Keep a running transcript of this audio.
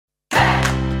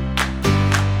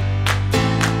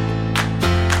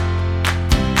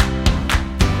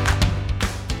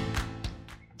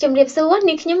ជំរាបសួរ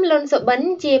នេះខ្ញុំលុនសុបិន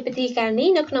ជាពិធីការនេះ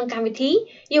នៅក្នុងកម្មវិធី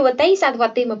យុវតីសតវ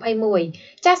ត្សទី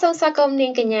21ចាសសូមស្វាគមន៍នា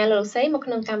ងកញ្ញាលោកស្រីមក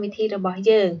ក្នុងកម្មវិធីរបស់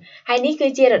យើងហើយនេះគឺ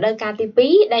ជារដូវកាលទី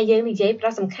2ដែលយើងនិយាយប្រ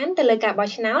សំខាន់ទៅលើការបោះ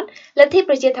ឆ្នោតលទ្ធិ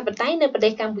ប្រជាធិបតេយ្យនៅប្រទេ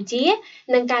សកម្ពុជា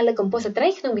និងការលើកកម្ពស់ស្ត្រី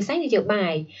ក្នុងវិស័យនយោបា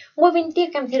យមួយវិញទៀត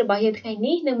កម្មវិធីរបស់យើងថ្ងៃ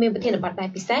នេះនឹងមានប្រធានបទដែល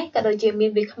ពិសេសក៏ដូចជាមា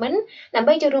នវាគ្មិនដើម្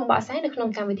បីចូលរួមបកស្រាយនៅក្នុង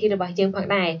កម្មវិធីរបស់យើងផង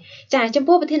ដែរចាចំ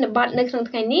ពោះប្រធានបទនៅក្នុង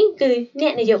ថ្ងៃនេះគឺអ្ន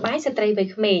កនយោបាយស្ត្រីវ័យ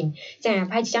ក្មេងចា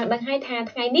ហើយចង់ដឹងហើយថា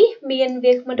ថ្ងៃនេះមាន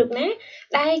វាគ្មិនរូបណា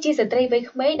ដែលជាស្ត្រីវ័យ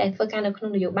ក្មេងដែលធ្វើការនៅក្នុ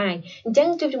ងនយោបាយអញ្ចឹង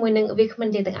ជួបជាមួយនឹងវាគ្មិន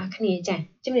យើងទាំងអស់គ្នាចា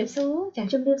ជំរាបសួរចា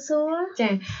ជំរាបសួរចា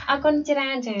អរគុណច្រើ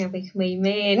នចាវ័យក្មេង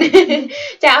មែន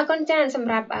ចាអរគុណច្រើនសម្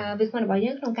រាប់វាគ្មិនរបស់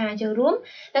យើងក្នុងការចូលរួម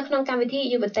នៅក្នុងកម្មវិធី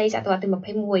យុវតីសតវត្សទី21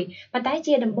ប៉ុន្តែ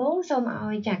ជាដំបូងសូម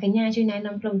ឲ្យចាកញ្ញាជួយណែ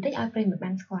នាំខ្លួនបន្តិចឲ្យប្រិយមិត្តបា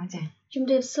នស្គាល់ចាជំ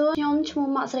រាបសួរខ្ញុំឈ្មោះ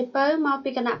ម៉ាក់ស្រីពៅមកពី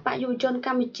គណៈបកយុវជនក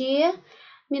ម្ពុជា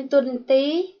មានតួនាទី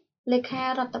លេខារ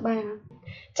ដ្ឋបាល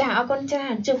ចាអរគុណច្រើ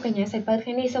នជួបកញ្ញាសៃពៅថ្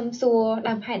ងៃនេះសូមសួរ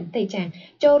ដើមហេតុបន្តិចចា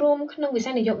ចូលរួមក្នុងវិស័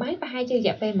យនយោបាយប្រហែលជារ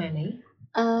យៈពេលប៉ុន្មាន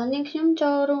នាងខ្ញុំ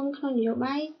ចូលរួមក្នុងនយោ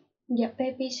បាយរយៈពេល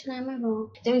2ឆ្នាំហើយបង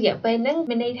អញ្ចឹងរយៈពេលហ្នឹង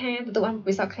មានន័យថាទទួលបាន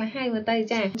ពិសោធន៍ខ្លះហើយមើលទៅ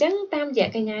ចាអញ្ចឹងតាមរយៈ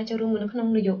កញ្ញាចូលរួមនៅក្នុង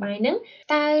នយោបាយហ្នឹង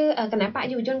តើគណៈបក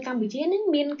យុវជនកម្ពុជាហ្នឹង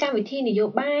មានកម្មវិធីនយោ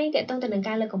បាយទាក់ទងទៅនឹង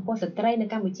ការលើកកម្ពស់ស្ត្រីនៅ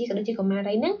កម្ពុជាក៏ដូចជាកុមា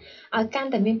រីហ្នឹងឲ្យកាន់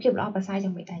តែមានភាពល្អប្រសើរយ៉ា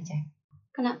ងម៉េចដែរចា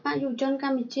គណៈបកយុវជនក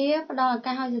ម្ពុជាផ្ដល់ឱ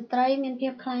កាសឲ្យស្ត្រីមានភា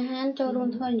ពក្លាហានចូលរួម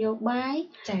ធ្វើនយោបាយ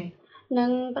ចានិ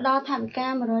ងផ្ដល់ថវិកា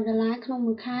$100ក្នុង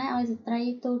មួយខែឲ្យស្ត្រី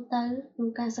ទូទៅក្នុង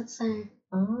ការសិក្សា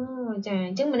អូចាអ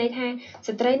ញ្ចឹងមានន័យថា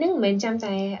ស្ត្រីហ្នឹងមិនមែនចាំ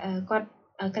តែគាត់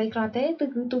ក្រីក្រទេគឺ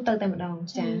ទូទៅតែម្ដង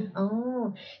ចាអូ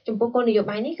ចំពោះគោលនយោ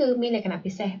បាយនេះគឺមានលក្ខណៈ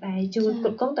ពិសេសដែលជួយគ្រ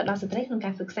ប់គ្រងទៅដល់ស្ត្រីក្នុង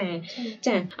ការសិក្សា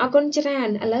ចាអរគុណច្រើន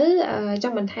ឥឡូវច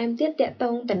ង់បន្ថែមទៀតតាក់ទ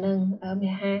ងទៅនឹងមា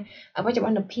នថាបច្ចុប្ប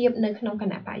ន្នភាពនៅក្នុងគ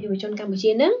ណៈបកយុវជនកម្ពុ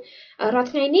ជាហ្នឹងរាល់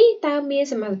ថ្ងៃនេះតើមាន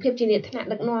សមត្ថភាពជាអ្នកថ្នាក់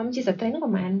ដឹកនាំជាស្ត្រីនោះប្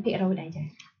រមាណភាគរយដែរចា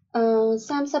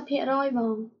30%ប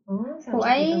ងព្រោះ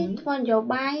អីធ្វើនយោ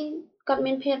បាយគាត់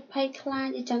មានភាពភ័យខ្លាច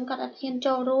អញ្ចឹងគាត់អត់ហ៊ាន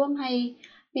ចូលរួមហើយ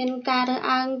មានការរើស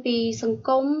អើងពីសង្គ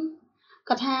ម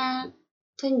គាត់ថា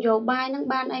ធ្វើនយោបាយនឹង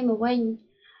បានអីមកវិញ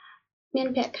មាន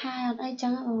ប្រាក់ខែអត់អីចឹ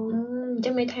ងបងអញ្ចឹ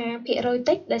ងមានថាភាគរយ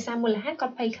តិចដោយសារមូលហេតុគា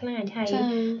ត់ភ័យខ្លាចហើយ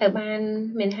ទៅបាន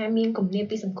មានថាមានគំនាប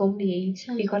ពីសង្គមនេះ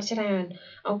ពីគាត់ច្រើន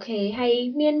អូខេហើយ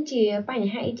មានជាប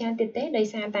ញ្ហាអីចាទៀតទេដោយ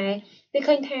សារតែវា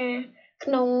ឃើញថា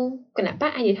ក្នុងគណៈប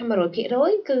កអាចនិយាយថា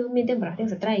100%គឺមានទាំងបរិសុទ្ធទាំង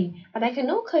ស្ត្រីប៉ុន្តែខាង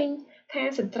នោះឃើញថា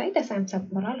ស្ត្រីតែ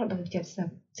30%រហូតដល់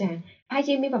70%ចាហើយ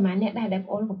ជាមានប្រហែលអ្នកដែរដែល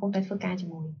បងកំពុងតែធ្វើការជា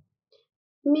មួយ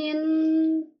មាន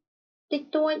តិច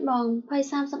តួចបង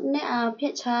20-30នាក់ភា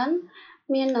គច្រើន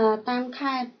មានតាម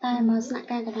ខេត្តតែបើស្នាក់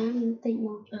ការកណ្ដាលមានតិចម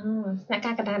កស្នាក់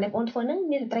ការកណ្ដាលដែលបងធ្វើហ្នឹង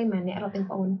មានស្ត្រីប៉ុន្មានអ្នករាប់ទាំង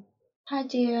បងហើយ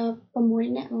ជា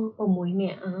6នាក់បង6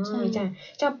នាក់ចា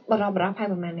ចុះបរិបរផែ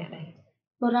ប្រហែលអ្នកដែរ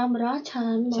បរិបរច្រើ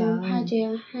នបងហើយជា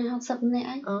50-60នាក់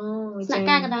ហើយស្នាក់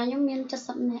ការកណ្ដាលខ្ញុំមាន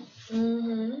70នាក់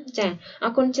ចាអ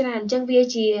រគុណច្រើនអញ្ចឹងវា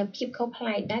ជាភាពខុសប្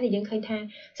លែកដែរដែលយើងឃើញថា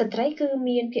ស្ត្រីគឺ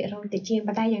មានភាគរយតិចជាង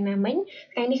ប៉ុន្តែយ៉ាងណាមិញ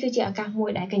ថ្ងៃនេះគឺជាឱកាសមួយ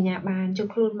ដែលកញ្ញាបានចូល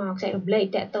ខ្លួនមកចែករំលែក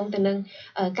តាក់ទងទៅនឹង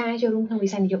ការចូលរួមក្នុងវិ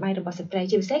ស័យនយោបាយរបស់ស្ត្រី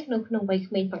ជាពិសេសក្នុងវ័យ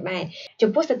ក្មេងផងដែរចំ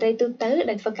ពោះស្ត្រីទូទៅ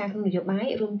ដែលធ្វើការក្នុងនយោបាយ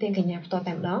រួមទាំងកញ្ញាផ្ទាល់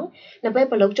តែម្ដងនៅពេល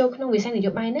ប្រឡូកចូលក្នុងវិស័យន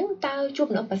យោបាយហ្នឹងតើជួប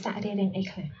នឹងឧបសគ្គរារាំងអី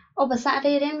ខ្លះឧបសគ្គ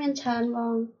រារាំងមានច្រើនប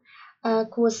ង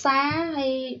គ្រួសារហើ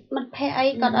យមិត្តភ័ក្តិអី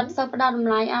គាត់អត់សូវផ្ដល់ត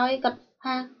ម្លៃឲ្យគាត់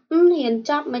ថារៀន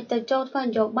ចប់មិនទៅចូលធ្វើន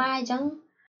យោបាយអញ្ចឹង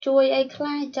ជួយអីខ្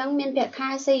លះអញ្ចឹងមានប្រាក់ខែ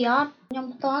ស៊ីអត់ខ្ញុំ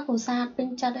ផ្ទាល់គ្រួសារពេញ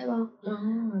ចិត្តហើយបង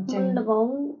ចា៎ដំបូង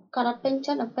គាត់អត់ពេញ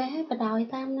ចិត្តដល់ពេលហើយបដ ாய்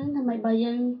តាមហ្នឹងដើម្បីបើ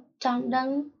យើងចង់ដឹង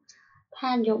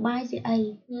ថានយោបាយជាអី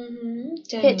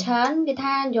ចា៎ភាគច្រើនគេ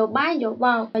ថានយោបាយយោ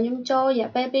បោកខ្ញុំចូលរយៈ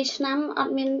ពេល2ឆ្នាំអ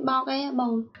ត់មានបោកអីប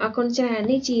ងអរគុណច្រើន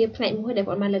នេះជាផ្នែកមួយដែល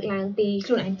បងបានលើកឡើងពីខ្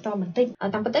លួនឯងផ្ទាល់បន្តិច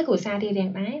តាមពិតទៅគ្រួសាររៀបរៀង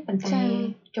ដែរប៉ុន្តែ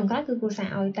ចុងក្រោយគឺគ្រួសារ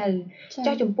ឲ្យទៅ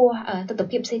ចុះចំពោះទស្សនវិ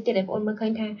ជ្ជាផ្សេងទៀតដែលបងមើលឃើ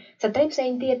ញថាស្ត្រីផ្សេង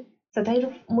ទៀតស្ត្រី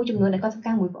មួយចំនួនដែលគាត់ធ្វើ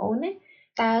ការមួយបងណា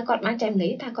តើគាត់បានចែកម្លែ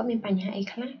កថាគាត់មានបញ្ហាអី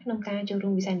ខ្លះក្នុងការចូលរួ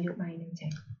មវិស័យនយោបាយនឹង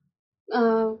ចា៎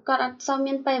គាត់អត់សូវ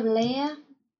មានពេលវេលា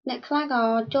អ្នកខ្លះក៏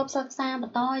ជាប់សិក្សាប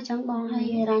ន្តអញ្ចឹងបងហើយ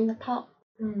ហិរញ្ញវត្ថុ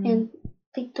មាន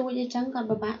តិចតួចអញ្ចឹងគាត់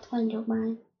ពិបាកធ្វើនយោបាយ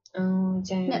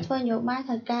ចា៎អ្នកធ្វើនយោបាយ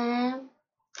ត្រូវការ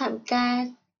ថវិកា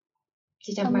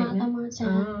ជាចាំបាច់ណាចា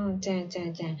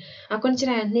អរគុណច្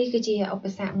រើននេះគឺជាឧប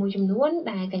សគ្គមួយចំនួន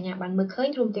ដែលកញ្ញាបានមើលឃើញ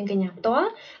រួមទាំងកញ្ញាផ្ទាល់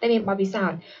ដែលមានបទពិសោ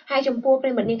ធន៍ហើយចំពោះប្រិ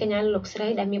យមិត្តនាងកញ្ញាលោកស្រី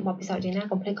ដែលមានបទពិសោធន៍យ៉ាងណា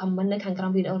កុំភ្លេច comment នៅខាងក្រោ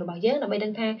មវីដេអូរបស់យើងដើម្បីដឹ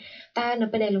ងថាតើនៅ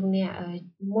ពេលដែលលោកអ្នក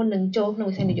មុននឹងចូលក្នុង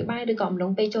វិស័យនយោបាយឬក៏អំឡុ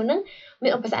ងពេលចូលនឹងមា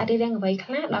នឧបសគ្គរារាំងអ្វី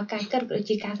ខ្លះដល់ការគិតឬ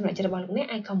ជាការសម្រេចចិត្តរបស់លោកអ្នក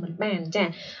អាច comment បានចា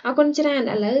អរគុណច្រើន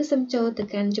ឥឡូវសូមចូលទៅ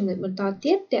កាន់ចំណុចបន្ត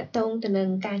ទៀតតាក់ទងទៅនឹង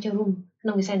ការចូលរួមក្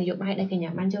នុងវិស័យនយោបាយដែលកញ្ញា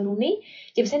បានចូលរួមនេះ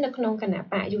ជាពិសេសនៅក្នុងគណៈ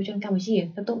បកយុវជនកម្ពុជា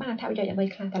ទទួលបានអត្ថប្រយោជន៍អ្វី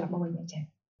ខ្លះត្រឡប់មកវិញចា៎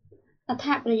អត្ថ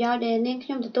ប្រយោជន៍ដែលនាងខ្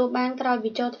ញុំទទួលបានក្រោយពី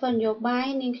ចូលធ្វើនយោបាយ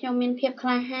នាងខ្ញុំមានភាពក្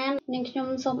លាហាននាងខ្ញុំ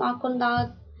សូមអរគុណដល់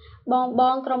ប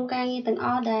ងក្រុមការងារទាំងអ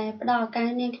ស់ដែលផ្ដល់ឱកាស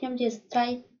នាងខ្ញុំជាស្ត្រី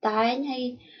តែងហើយ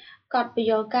កត់ប្រ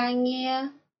យោជន៍ការងារ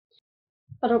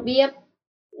របៀប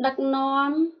ដឹកនាំ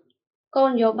គោល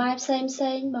នយោបាយផ្សេ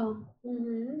ងបង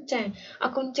ចាអ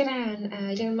រគុណច្រើន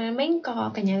យ៉ាងម៉េចមិញក៏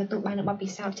កញ្ញាទទួលបានបទពិ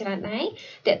សោធន៍ច្រើនដែរ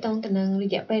តកតងទៅនឹងរ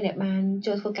យៈពេលដែលបាន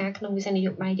ចូលធ្វើការក្នុងវិស័យន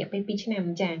យោបាយរយៈពេល2ឆ្នាំ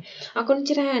ចាអរគុណ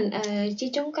ច្រើនជា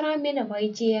ចុងក្រោយមានអ្វី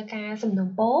ជាការសំណូម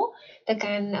ពរទៅ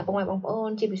កាន់បងប្អូន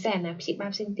ជាពិសេសអាណាព្យាបាល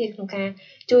ផ្សេងទៀតក្នុងការ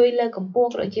ជួយលើកកម្ពស់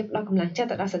ក៏ដូចជាផ្ដល់កម្លាំងចិត្ត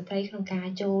ទៅដល់ស្ត្រីក្នុងការ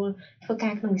ចូលធ្វើកា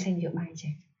រក្នុងវិស័យនយោបាយចា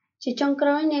ជាចុងក្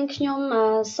រោយនាងខ្ញុំ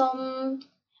សូម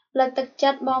លើកទឹកចិ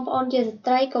ត្តបងប្អូនជាស្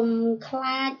ត្រីកុំខ្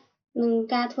លាចនឹង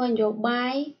ការធ្វើនយោបា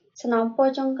យសំណូមពរ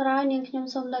ចុងក្រោយនាងខ្ញុំ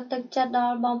សូមលើកទឹកចិត្តដ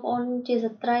ល់បងប្អូនជា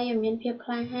ស្ត្រីឲ្យមានភាពក្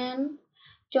លាហាន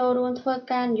ចូលរួមធ្វើ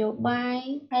ការនយោបាយ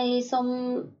ហើយសូម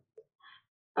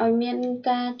ឲ្យមាន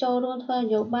ការចូលរួមធ្វើន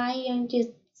យោបាយយ៉ាងជា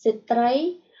ស្ត្រី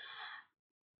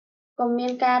ក៏មា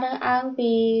នការរើសអើង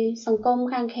ពីសង្គម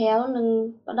ខាងក្រៅនិង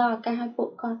ផ្ដល់ឱកាសឲ្យពួក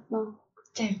គាត់បង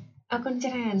ចាអរគុណ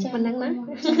ច្រើនប៉ុណ្ណឹងណា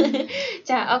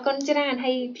ចាអរគុណច្រើន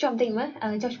ហើយភ្ជាប់បន្តិចមើល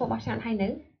ចុះឈ្មោះបោះឆ្នោតហើយ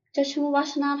នៅចុះឈ្មោះបោះ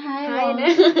ឆ្នោតហើយណា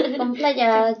កុំភ្លេច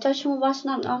ចុះឈ្មោះបោះឆ្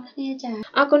នោតអស់គ្នាចា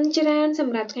អរគុណច្រើនស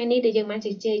ម្រាប់ថ្ងៃនេះដែលយើងបានជ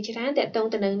ជែកច្រើនតាក់ទង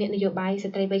ទៅនឹងអ្នកនយោបាយ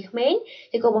ស្ត្រីវ័យក្មេង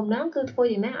ជាគោលបំណងគឺធ្វើ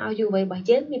យ៉ាងណាឲ្យយុវវ័យរបស់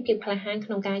យើងមានភាពក្លាហានក្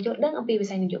នុងការយល់ដឹងអំពីវិ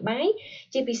ស័យនយោបាយ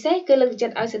ជាពិសេសគឺលើកទឹកចិ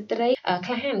ត្តឲ្យស្ត្រី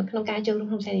ក្លាហានក្នុងការចូលរួម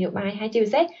ក្នុងវិស័យនយោបាយហើយជាពិ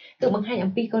សេសគឺបង្ហាញ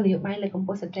អំពីគោលនយោបាយលើកកម្ព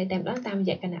ស់ស្ត្រីតែម្ដងតាមរ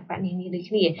យៈគណៈបកនានាដូច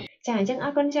គ្នាចាអញ្ចឹងអ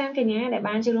រគុណច្រើនកញ្ញាដែល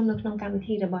បានចូលរួមនៅក្នុងកម្មវិ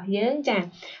ធីរបស់យើងចា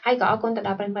ហើយក៏អរគុណទៅដ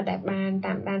ល់ប្រិយមិត្តដែលបាន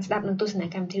តាមដានស្ដាប់និងទស្សនា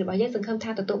កម្មវិធីរបស់យើងសង្ឃឹមថា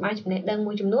ទទួលបានចំណេះដឹង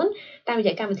មួយចំនួនតាមរ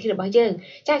យៈកម្មវិធីរបស់យើង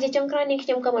ចាជាចុងក្រោយនេះខ្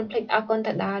ញុំក៏មិនភ្លេចអរគុណ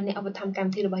ទៅដល់អ្នកឧបត្ថម្ភកម្ម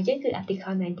វិធីរបស់យើងគឺ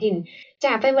Article 19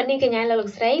ចាប្រិយមិត្តនាងកញ្ញាលោក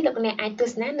ស្រីលោកអ្នកអាចទ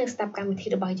ស្សនានិងស្ដាប់កម្មវិធី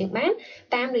របស់យើងបាន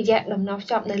តាមរយៈតំណភ្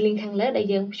ជាប់នៅ link ខាងលើដែល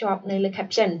យើងភ្ជាប់នៅលើ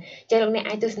caption ចាលោកអ្នក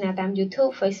អាចទស្សនាតាម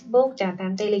YouTube Facebook ចាតា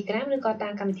ម Telegram ឬក៏តា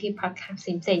មកម្មវិធី podcast ផ្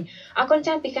សេងៗអរគុណច្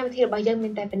រើនពីកម្មវិធីរបស់យើងមា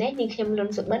នតែប៉ុណ្ណេះនាងខ្ញុំលុន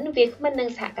សុបិនវាគ្មិននិង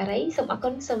សហការីសូមអរគុ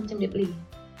ណសូមជម្រាបលា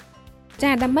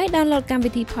ចាដើម្បី download កម្ម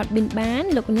វិធី Podbean បាន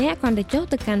លោកអ្នកគ្រាន់តែចុះ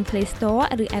ទៅកាន់ Play Store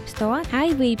ឬ App Store ហើយ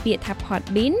វាយពាក្យថា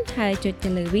Podbean ហើយចុចទៅ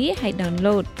លើវាហើយ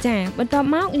download ចាបន្ទាប់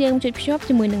មកយើងចុចភ្ជាប់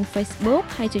ជាមួយនឹង Facebook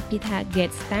ហើយចុចពាក្យថា Get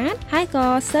Start ហើយក៏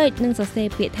search និងសរសេរ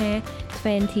ពាក្យថា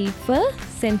 21st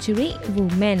Century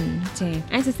Women ចា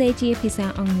អាចសរសេរជាភាសា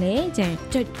អង់គ្លេសចា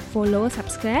ចុច Follow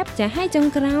Subscribe ចាហើយចុង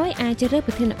ក្រោយអាចជ្រើស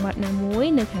ប្រធានបទណាមួយ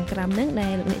នៅខាងក្រោមនឹងដែ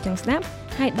លលោកអ្នកចង់ស្ដាប់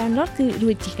ហើយ download គឺរួ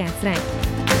ចជាការស្រេ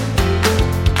ច